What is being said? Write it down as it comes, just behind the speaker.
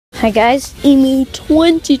Hi guys,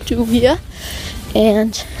 Amy22 here,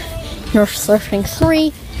 and Nerf Thrifting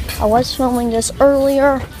 3. I was filming this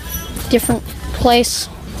earlier, different place,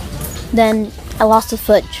 then I lost the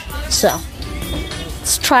footage. So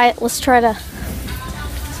let's try it. Let's try to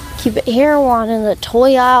keep it here. We're on in the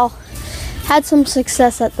toy aisle. Had some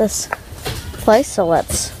success at this place, so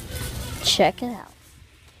let's check it out.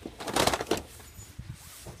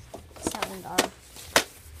 $7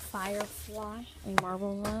 Firefly. Any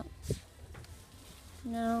marbles on it?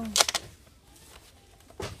 No.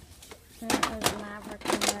 There's a Maverick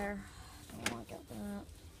in there. Don't want to get that.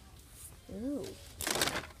 Ooh.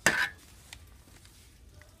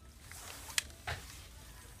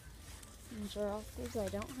 These are all things I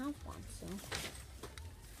don't have one, so.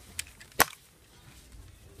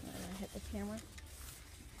 Did I hit the camera?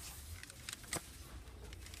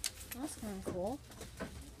 That's kind of cool.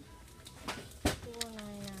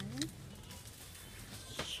 $4.99.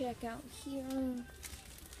 Check out here.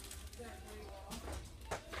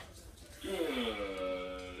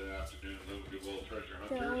 Good afternoon, Liberty World Treasure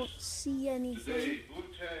Hunters. Don't see anything. Today, blue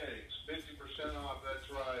tags, 50% off. That's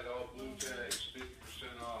right, all blue tags,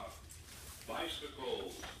 50% off.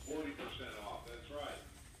 Bicycles, 40% off. That's right.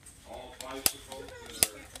 All bicycles that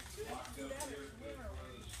are locked up here in front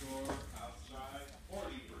of the store, outside,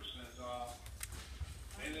 40% off.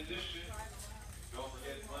 In addition, don't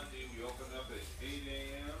forget Monday, we open up at 8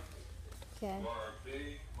 a.m. Okay. for our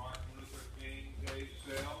big Martin Luther King Day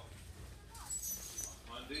sale on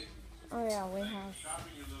Monday. Oh yeah, we have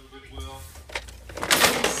Shopping your little Goodwill.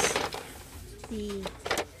 the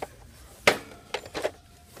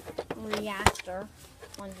reactor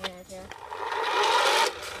one right here.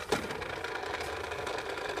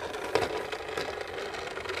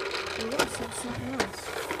 We also have something else.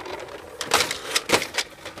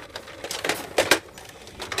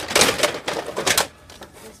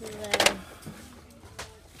 This is a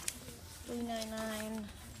 $3.99.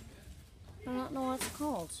 I don't know what it's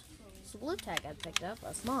called. It's a blue tag I picked up.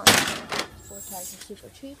 That's not. Blue tags are super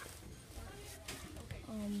cheap.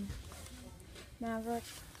 Maverick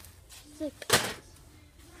 6.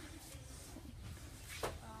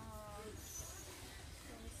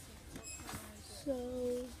 So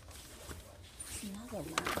another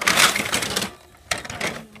Maverick.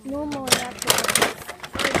 Normally I have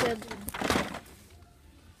very good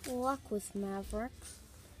luck with Mavericks.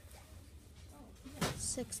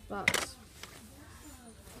 $6.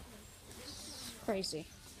 Crazy.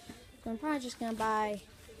 So I'm probably just gonna buy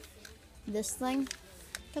this thing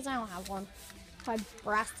because I don't have one. Probably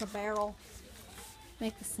brass the barrel,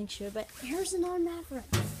 make this thing shoot. But here's another Maverick.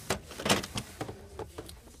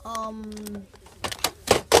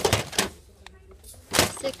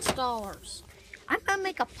 $6. I'm gonna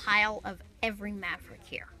make a pile of every Maverick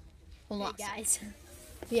here. Hold on, guys.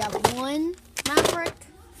 We have 1 Maverick,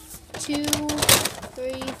 2,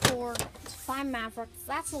 3, 4, 5 Mavericks.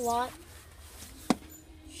 That's a lot.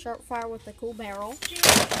 Sharp fire with a cool barrel.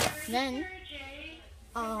 Then,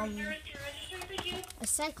 a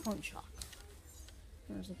cyclone shock.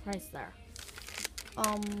 There's a price there.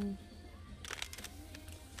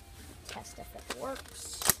 Test if it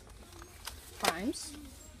works. Primes.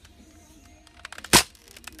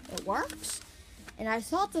 It works. And I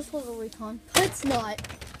thought this was a recon, but it's not.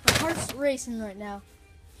 My heart's racing right now.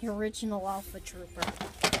 The original Alpha Trooper.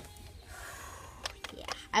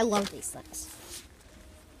 Yeah, I love these things.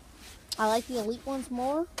 I like the elite ones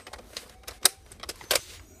more.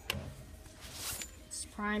 It's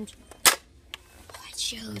primed. Oh, it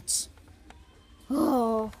shoots.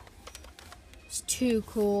 Oh, it's too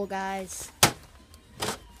cool, guys.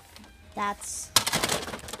 It's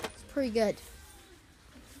pretty good.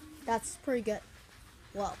 That's pretty good.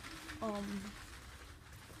 Well,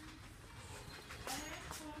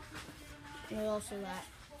 and also that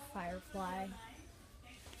Firefly.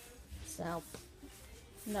 So,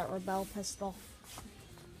 that Rebel pistol.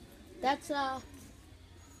 That's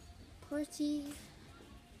pretty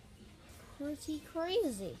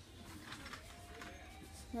crazy.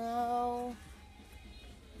 So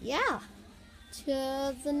yeah,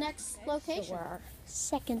 to the next location. So our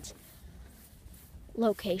second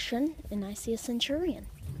location, and I see a Centurion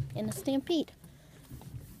in a Stampede.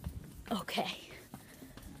 Okay.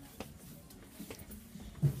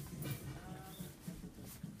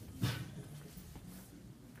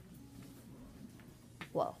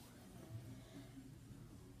 Whoa.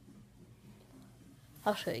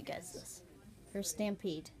 I'll show you guys this. Here's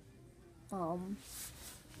Stampede. No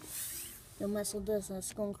missile distance,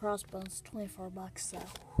 skull and crossbones, $24, so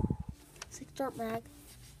 6-dart mag,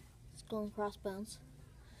 skull and crossbones.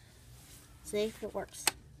 See if it works.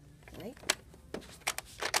 Right?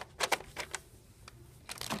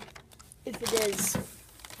 if it is.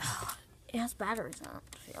 It has batteries in it,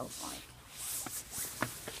 feels like.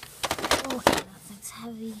 Okay, that thing's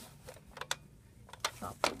heavy.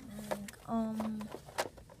 Drop the mag.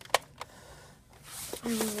 I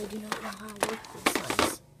really do not know how to work these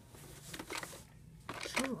things.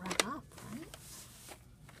 Should wrap up, right?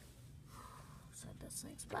 So this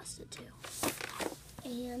thing's busted too.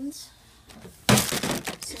 And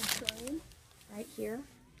Centurion right here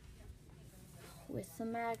with the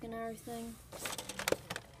mag and everything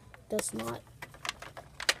does not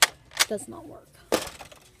work.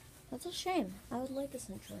 That's a shame. I would like a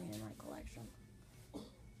Centurion in my collection.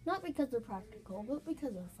 Not because they're practical, but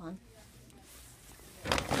because they're fun.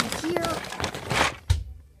 And here,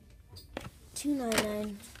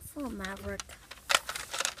 $2.99 for a Maverick.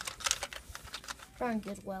 Darn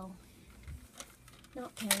Goodwill.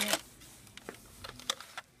 Not paying it.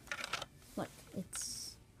 Look,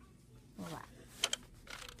 it's all that.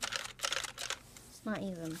 It's not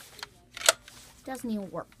even. It doesn't even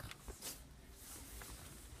work.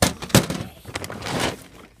 Okay.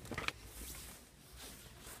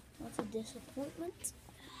 That's a disappointment.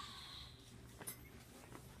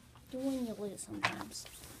 Doing you lose sometimes.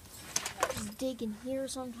 Just dig in here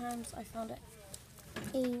sometimes. I found it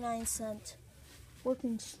 89-cent.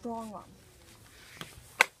 Working strong on.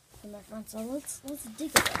 And my friend said, let's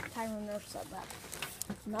dig it up. Tyron Nerf said that.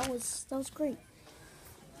 And that was great.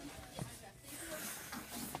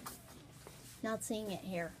 Not seeing it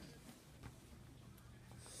here.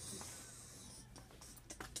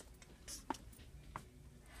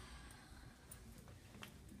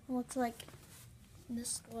 Looks like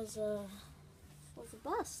this was a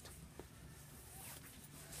bust.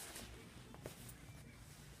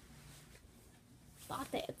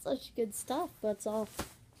 Thought they had such good stuff, but it's all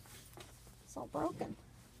broken.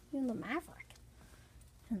 Even the Maverick.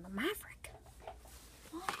 And the Maverick.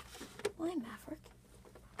 Why Maverick?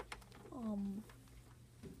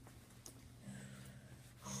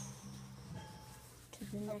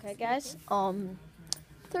 Okay, guys.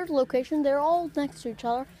 Third location. They're all next to each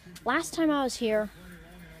other. Last time I was here,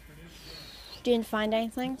 didn't find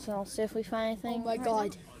anything. So I'll see if we find anything. Oh my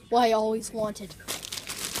God! What I always wanted.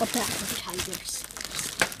 A pack of tigers.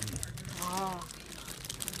 Ah.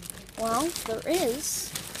 Well, there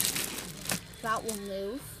is. That will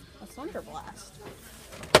move. A Thunder Blast.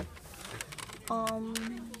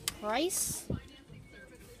 Price.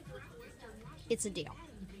 It's a deal.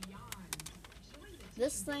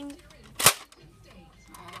 This thing.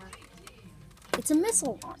 It's a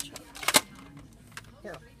missile launcher.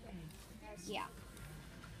 Here. Yeah.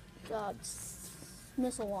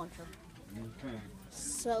 Missile launcher. Okay.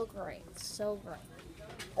 So great. So great.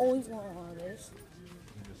 Always wanted one of those.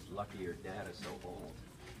 You're just lucky your dad is so old.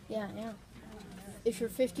 Yeah, yeah. If you're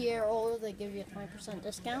 50 or older, they give you a 20%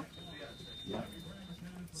 discount. Yeah.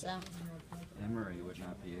 So. Emery would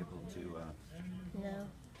not be able to. No.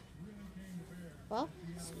 Well,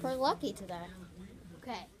 it's pretty lucky today.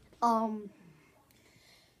 Okay.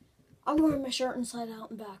 I'm wearing my shirt inside out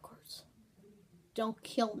and backwards. Don't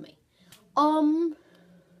kill me.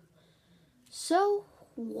 So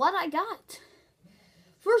what I got?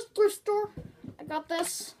 First thrift store, I got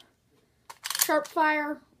this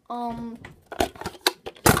Sharpfire.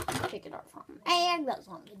 Pick it up from a bag that's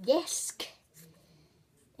on the desk.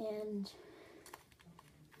 And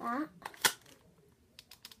that.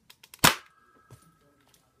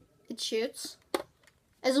 It shoots.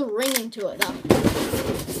 There's a ringing to it though.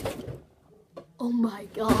 Oh my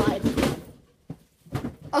God.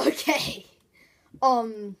 Okay.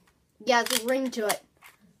 Yeah, there's a ring to it.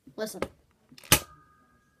 Listen.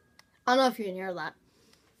 I don't know if you can hear that.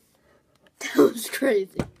 That was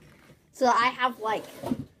crazy. So I have like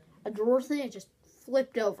a drawer thing. It just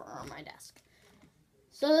flipped over on my desk.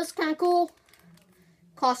 So that's kind of cool.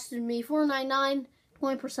 Costed me $4.99,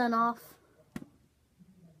 20% off.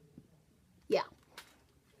 Yeah.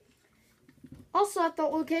 Also at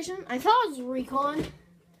that location, I thought it was a Recon.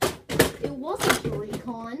 It wasn't a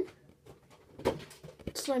Recon.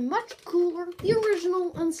 It's a much cooler, the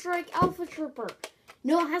original Unstrike Alpha Trooper.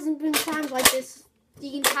 No, it hasn't been timed like this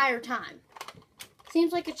the entire time.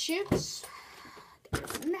 Seems like it shoots.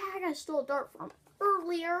 There's a mag I stole a dart from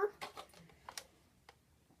earlier.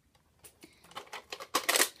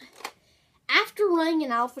 After running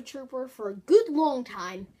an Alpha Trooper for a good long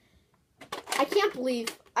time, I can't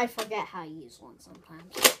believe I forget how to use one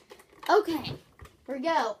sometimes. Okay, here we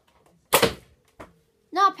go.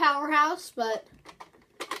 Not Powerhouse, but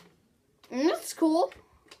it's cool.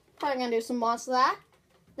 Probably gonna do some mods of that.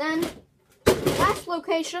 Then, last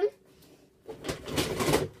location,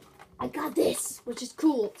 I got this, which is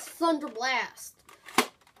cool. It's Thunder Blast.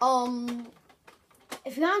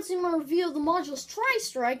 if you haven't seen my review of the Modulus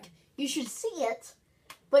Tri-Strike, you should see it.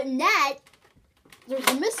 But in that, there's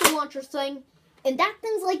a missile launcher thing, and that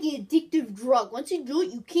thing's like an addictive drug. Once you do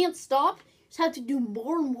it, you can't stop. You just have to do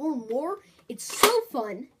more and more and more. It's so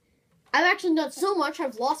fun. I've actually done so much,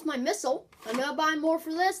 I've lost my missile. I'm gonna buy more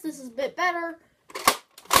for this. This is a bit better.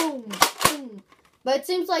 Boom, boom. But it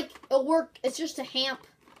seems like it'll work. It's just a hamp.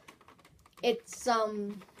 It's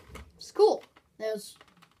cool. It was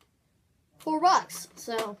 $4,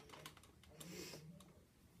 so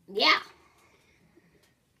yeah.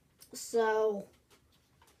 So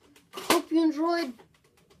hope you enjoyed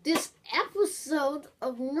this episode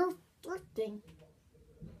of Nerf thrifting.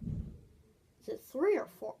 Is it 3 or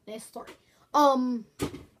 4? It's 3.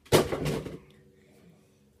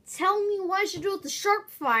 Tell me what I should do with the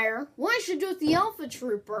Sharpfire, what I should do with the Alpha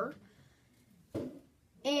Trooper,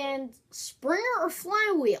 and Springer or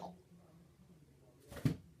Flywheel.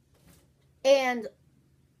 And,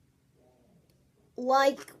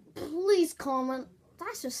 like, please comment.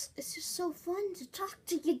 It's just so fun to talk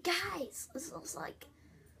to you guys. It's like,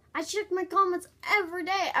 I check my comments every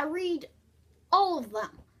day. I read all of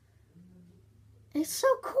them. And it's so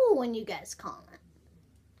cool when you guys comment.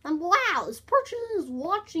 And wow, this person is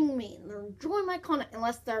watching me and they're enjoying my content,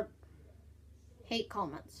 unless they're hate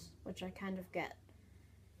comments, which I kind of get.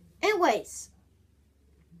 Anyways,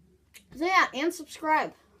 so yeah, and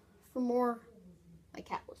subscribe for more. My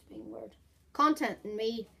cat was being weird. Content and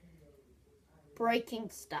me breaking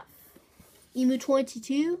stuff.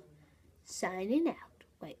 Emu22 signing out.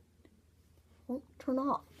 Wait, won't turn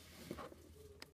off.